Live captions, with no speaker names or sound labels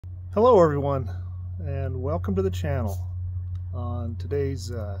Hello everyone, and welcome to the channel. On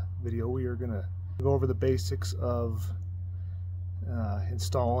today's video we are going to go over the basics of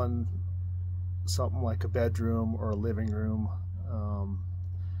installing something like a bedroom or a living room,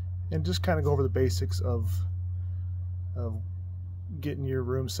 and just kind of go over the basics of getting your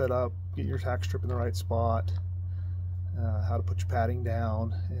room set up, getting your tack strip in the right spot, how to put your padding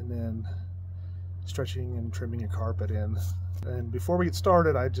down, and then stretching and trimming your carpet in. And before we get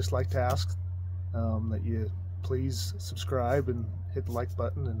started, I'd just like to ask that you please subscribe and hit the like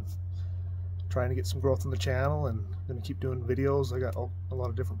button, and trying to get some growth on the channel, and going to keep doing videos. I got a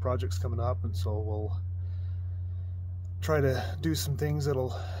lot of different projects coming up, and so we'll try to do some things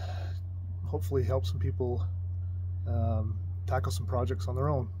that'll hopefully help some people tackle some projects on their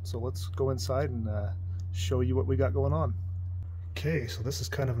own. So let's go inside and show you what we got going on. Okay, so this is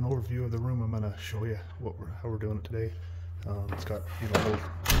kind of an overview of the room. I'm going to show you how we're doing it today. It's got a little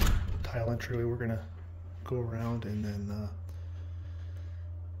tile entryway we're going to go around, and then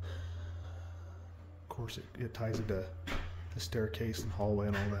of course it ties into the staircase and hallway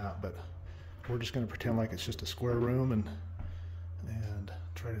and all that, but we're just going to pretend like it's just a square room and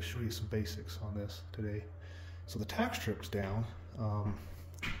try to show you some basics on this today. So the tack strip's down,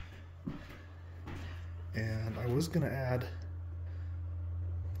 and I was going to add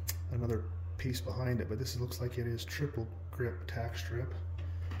another piece behind it, but this looks like it is triple grip tack strip,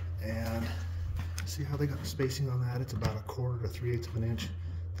 and see how they got the spacing on that? It's about 1/4 to 3/8 of an inch.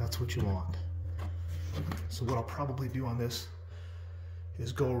 That's what you want. So what I'll probably do on this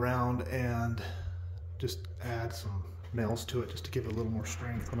is go around and just add some nails to it, just to give it a little more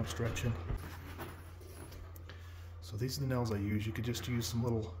strength when I'm stretching. So these are the nails I use. You could just use some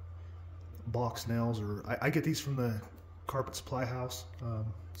little box nails, or I get these from the Carpet Supply House,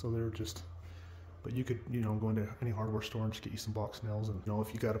 so they're just, but you could go into any hardware store and just get you some box nails. And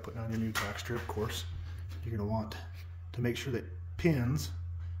if you got to put down your new tack strip, of course you're going to want to make sure that pins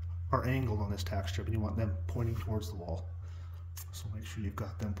are angled on this tack strip, and you want them pointing towards the wall. So make sure you've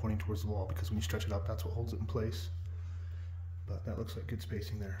got them pointing towards the wall, because when you stretch it up, that's what holds it in place. But that looks like good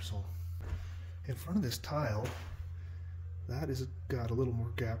spacing there. So in front of this tile, that is got a little more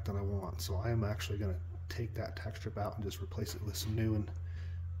gap than I want, so I am actually going to take that tack strip out and just replace it with some new and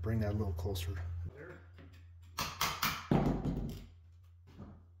bring that a little closer.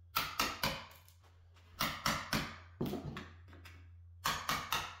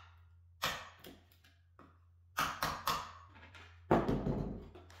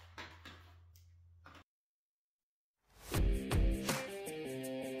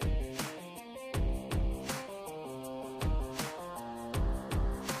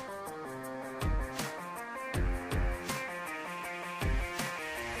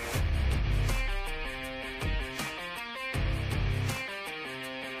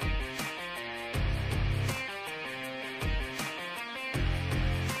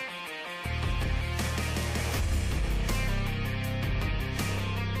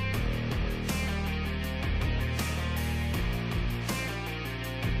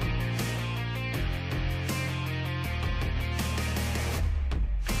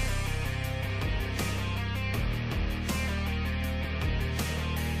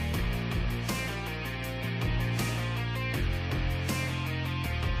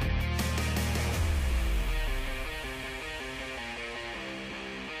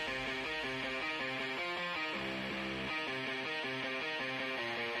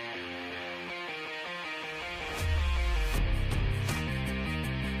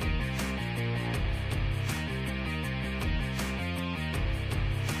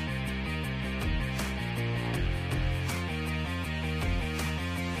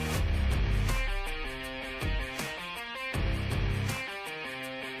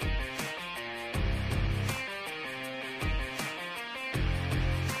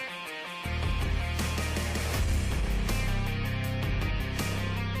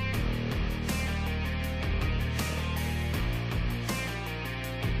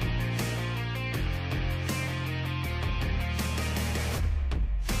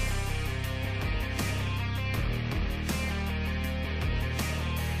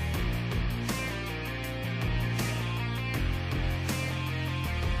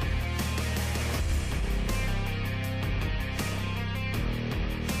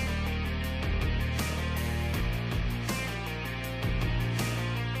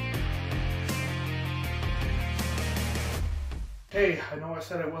 Hey, I know I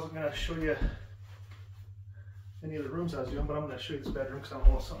said I wasn't going to show you any of the rooms I was doing, but I'm going to show you this bedroom because I don't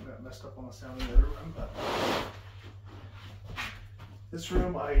know if something got messed up on the sound in the other room. But this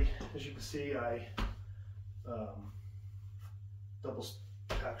room, as you can see, I double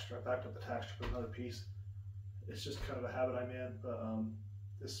tack strip. I backed up the tack strip with another piece. It's just kind of a habit I'm in, but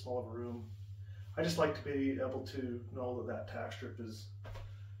this small of a room, I just like to be able to know that that tack strip is,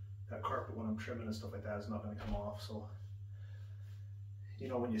 that carpet when I'm trimming and stuff like that is not going to come off. So, you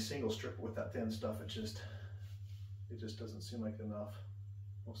know, when you single strip it with that thin stuff, it just doesn't seem like enough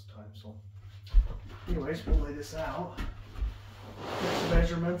most of the time. So anyways, we'll lay this out, get some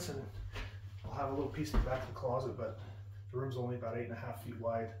measurements, and I'll have a little piece in the back of the closet, but the room's only about 8.5 feet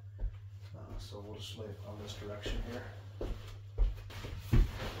wide. So we'll just lay it on this direction here.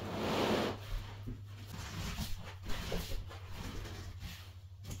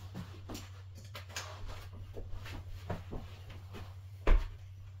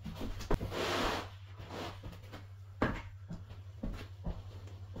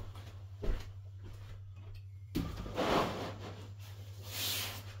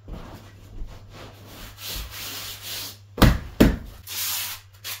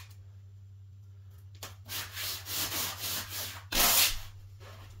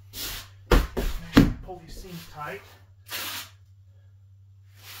 Pull these seams tight.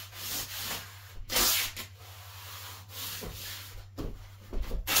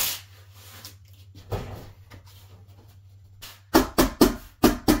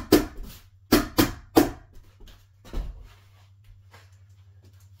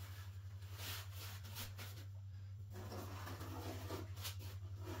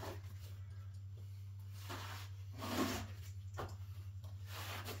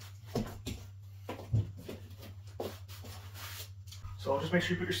 So just make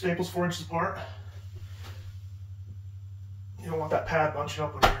sure you put your staples 4 inches apart. You don't want that pad bunching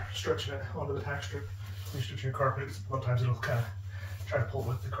up when you're stretching it onto the tack strip. When you're stretching your carpet, because a lot of times it'll kind of try to pull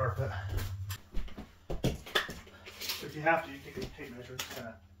with the carpet. But if you have to, you can take measurements to kind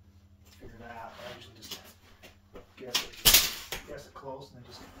of figure that out. I usually just guess it close and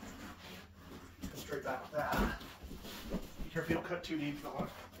then just go straight back with that. Be careful you don't cut too deep. You don't want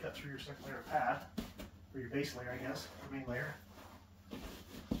to cut through your second layer of pad, or your base layer, I guess, your main layer.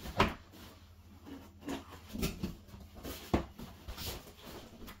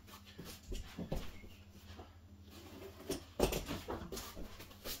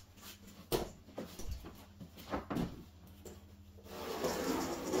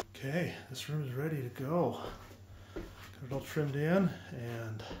 Okay, this room is ready to go. Got it all trimmed in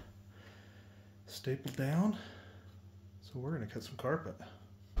and stapled down. So we're going to cut some carpet.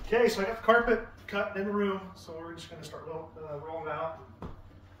 Okay, so I got the carpet cut in the room, so we're just going to start rolling it out.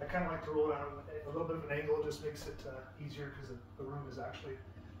 I kind of like to roll it out at a little bit of an angle. It just makes it easier because the room is actually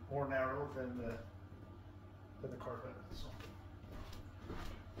more narrow than the carpet. So.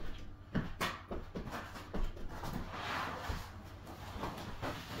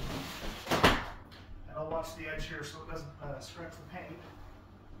 And I'll watch the edge here so it doesn't scratch the paint.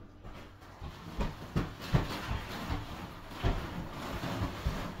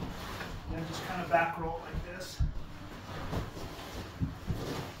 And then just kind of back roll it like this.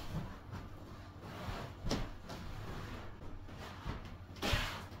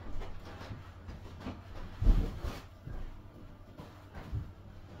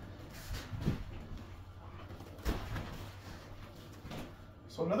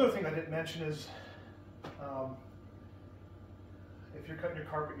 So another thing I didn't mention is if you're cutting your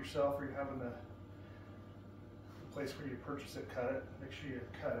carpet yourself or you're having a place where you purchase it, cut it, make sure you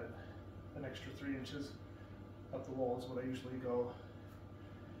cut it an extra 3 inches up the wall is what I usually go.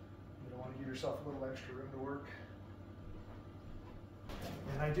 You don't want to give yourself a little extra room to work.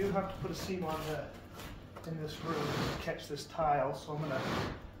 And I do have to put a seam on in this room to catch this tile, so I'm going to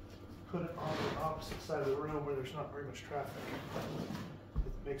put it on the opposite side of the room where there's not very much traffic.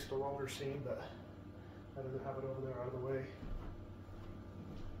 It makes it a longer seam, but I'd rather have it over there out of the way.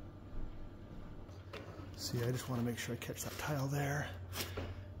 See, I just want to make sure I catch that tile there.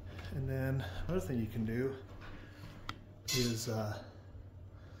 And then another thing you can do is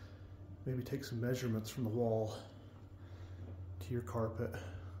maybe take some measurements from the wall to your carpet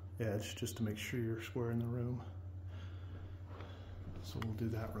edge just to make sure you're square in the room. So we'll do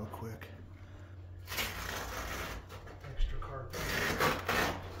that real quick. Extra carpet.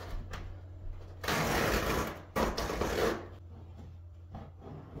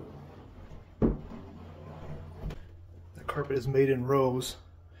 The carpet is made in rows,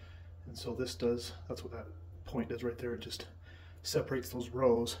 and so this does, that's what that point does right there. It just separates those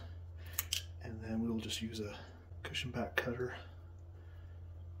rows, and then we'll just use a cushion back cutter.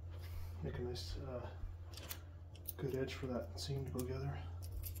 Make a nice good edge for that seam to go together.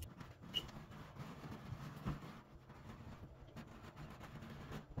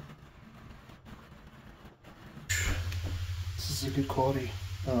 This is a good quality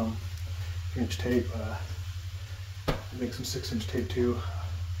 3-inch tape. Make some 6-inch tape too.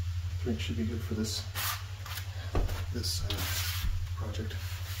 3-inch should be good for this project.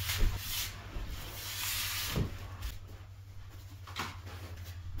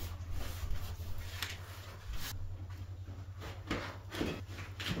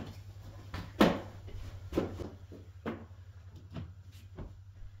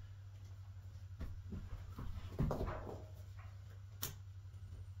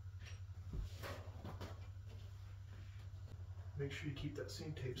 Make sure you keep that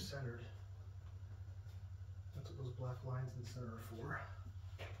seam tape centered. That's what those black lines in the center are for.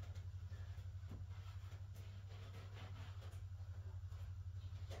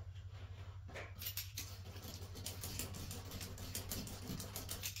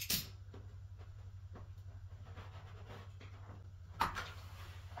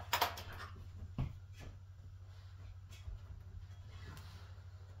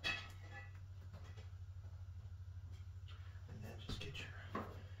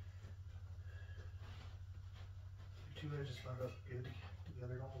 Two edges lined up good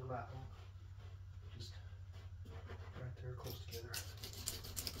together, don't overlap them. Just right there, close together.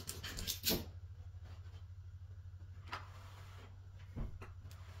 And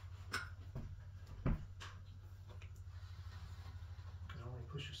only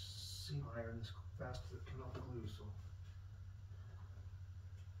push your seam iron as fast as it can melt the glue. So.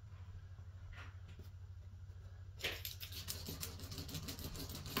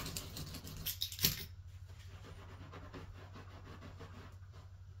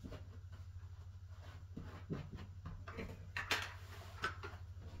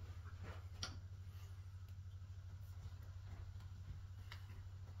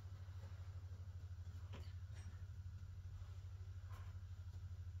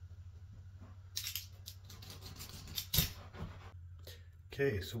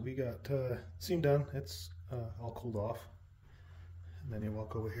 Okay, so we got seam done. It's all cooled off. And then you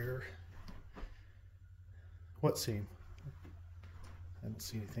walk over here. What seam? I don't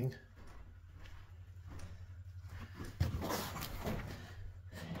see anything.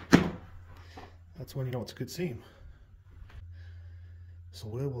 That's when you know it's a good seam. So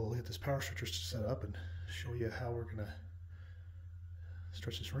we'll get this power stretcher set up and show you how we're gonna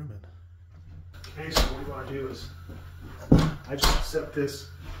stretch this room in. Okay, so what we want to do is I just set this,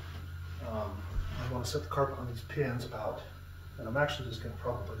 I want to set the carpet on these pins about, and I'm actually just going to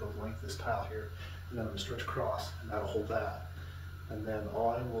probably go the length of this tile here, and then I'm going to stretch across, and that'll hold that. And then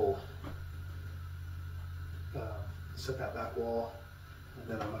I will set that back wall, and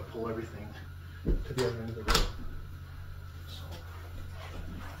then I'm going to pull everything to the other end of the room.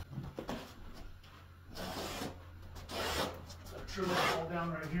 So trim this all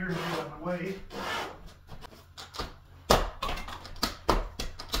down right here and get out of my way.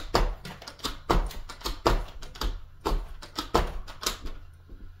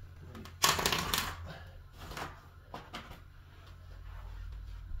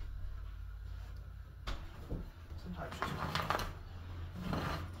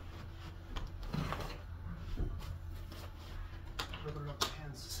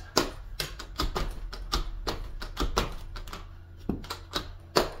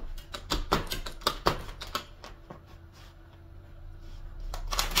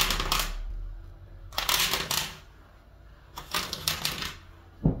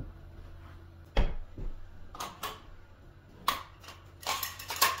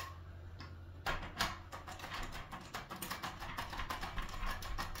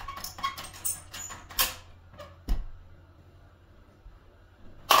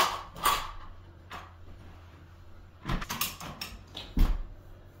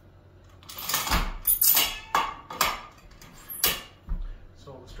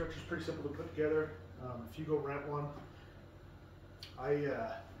 Stretcher's pretty simple to put together. If you go rent one, I don't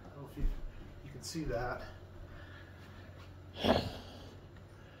know if you can see that,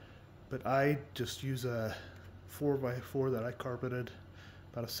 but I just use a 4x4 that I carpeted,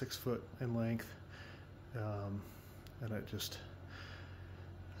 about a 6 foot in length, and it just,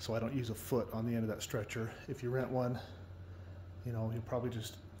 so I don't use a foot on the end of that stretcher. If you rent one, you know, you'll probably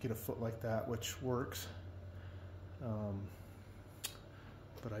just get a foot like that, which works.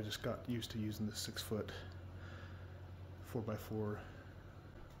 But I just got used to using the 6 foot 4x4.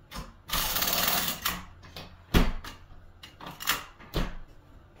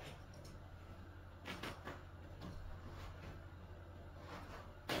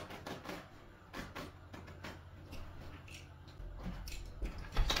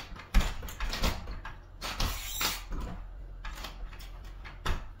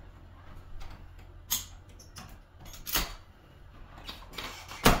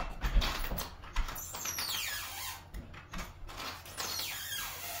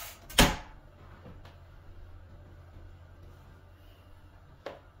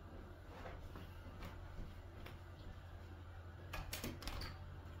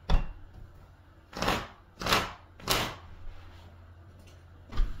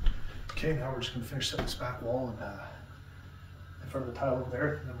 Okay, now we're just going to finish setting this back wall and in front of the tile over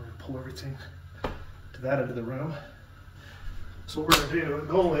there, and then we're going to pull everything to that end of the room. So what we're going to do, the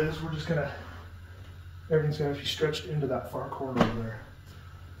goal is we're just going to, everything's going to be stretched into that far corner over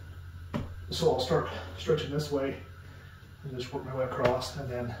there. So I'll start stretching this way and just work my way across, and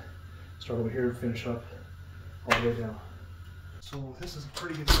then start over here and finish up all the way down. So this is a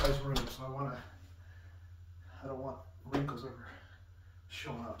pretty good sized room, so I don't want wrinkles ever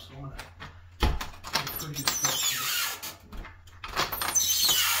showing up, so I'm going to do a pretty good stretch here.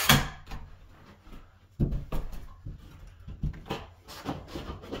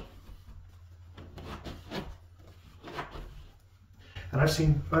 And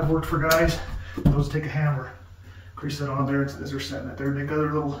I've worked for guys, those take a hammer, crease that on there as they're setting it. They're big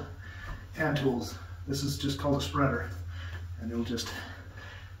other little hand tools. This is just called a spreader. And it's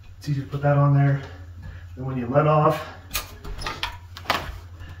easy to put that on there. And when you let off,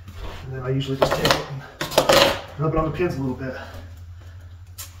 and then I usually just take it and rub it on the pins a little bit.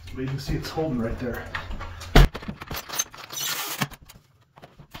 But you can see it's holding right there.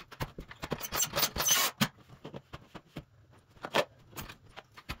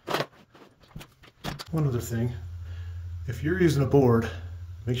 One other thing, if you're using a board,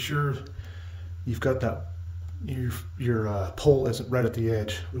 make sure you've got that, your pole isn't right at the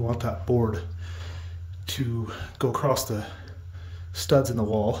edge. We want that board to go across the studs in the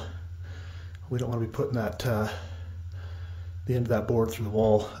wall. We don't want to be putting that the end of that board through the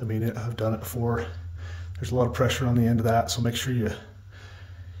wall. I mean, I've done it before. There's a lot of pressure on the end of that, so make sure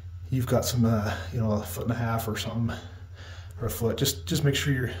you've got some, you know, a 1.5 feet or something, or a foot. Just make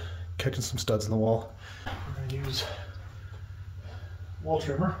sure you're catching some studs in the wall. We're going to use wall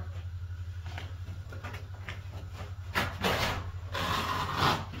trimmer.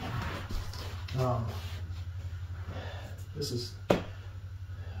 This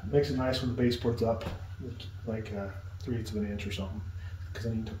makes it nice when the baseboard's up, like 3/8 of an inch or something, because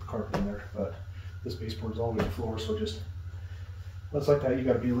then you can put the carpet in there. But this baseboard's all the way to the floor, so just when it's like that, you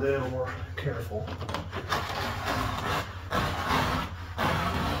got to be a little more careful.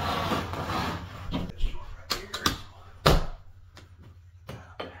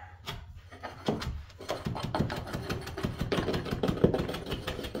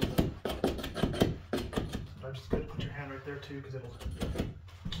 Because it'll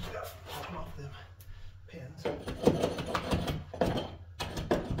keep that from popping off them pins. Try a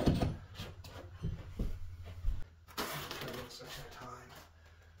little section at a time.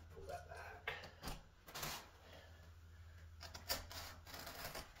 Pull that back.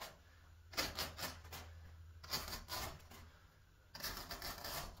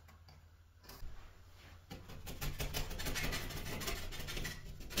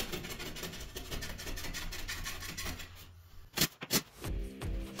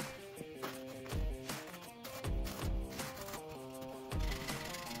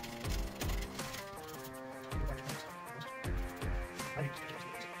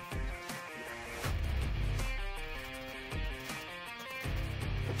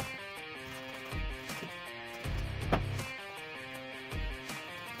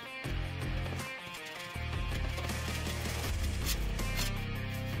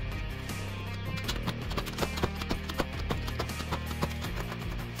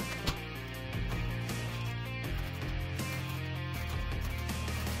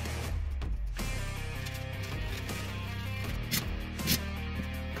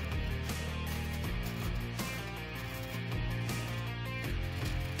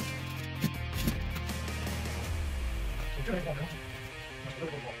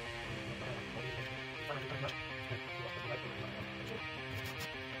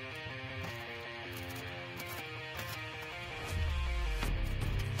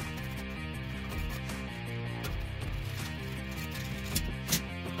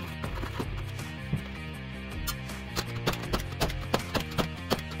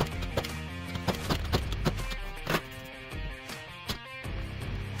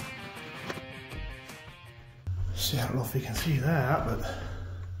 See, I don't know if you can see that, but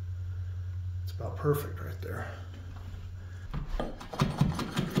it's about perfect right there.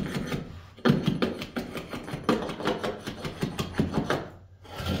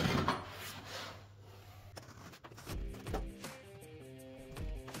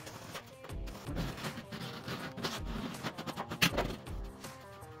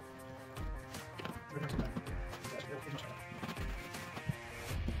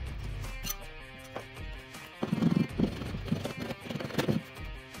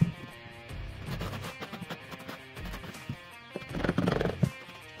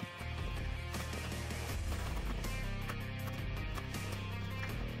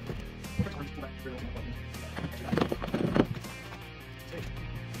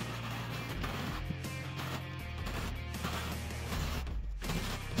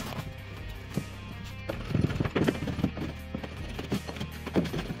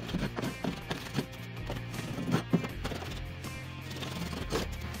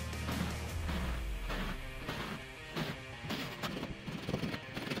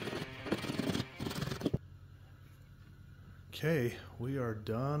 Okay, we are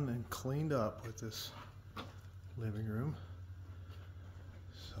done and cleaned up with this living room.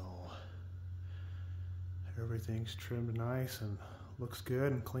 So everything's trimmed nice and looks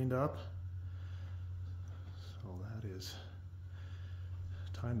good and cleaned up. So that is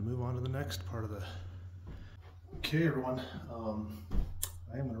time to move on to the next part of the... Okay everyone,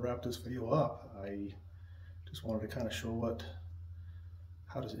 I am going to wrap this video up. I just wanted to kind of show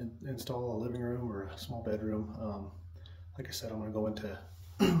how to install a living room or a small bedroom. Like I said, I'm going to go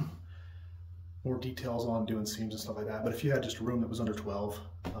into more details on doing seams and stuff like that. But if you had just a room that was under 12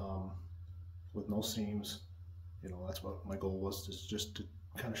 with no seams, you know, that's what my goal was, just to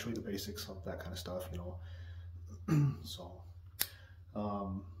kind of show you the basics of that kind of stuff, you know. So,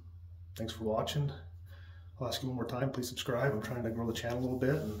 thanks for watching. I'll ask you one more time, please subscribe. I'm trying to grow the channel a little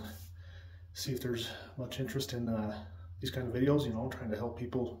bit and see if there's much interest in these kind of videos, you know, trying to help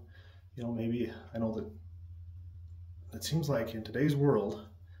people, you know, maybe, I know that it seems like in today's world,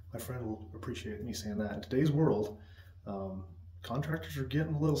 my friend will appreciate me saying that, in today's world, contractors are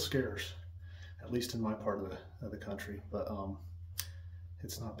getting a little scarce, at least in my part of the country, but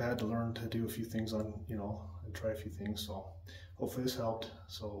it's not bad to learn to do a few things on, you know, and try a few things, so hopefully this helped.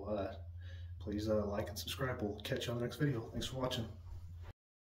 So please like and subscribe. We'll catch you on the next video. Thanks for watching.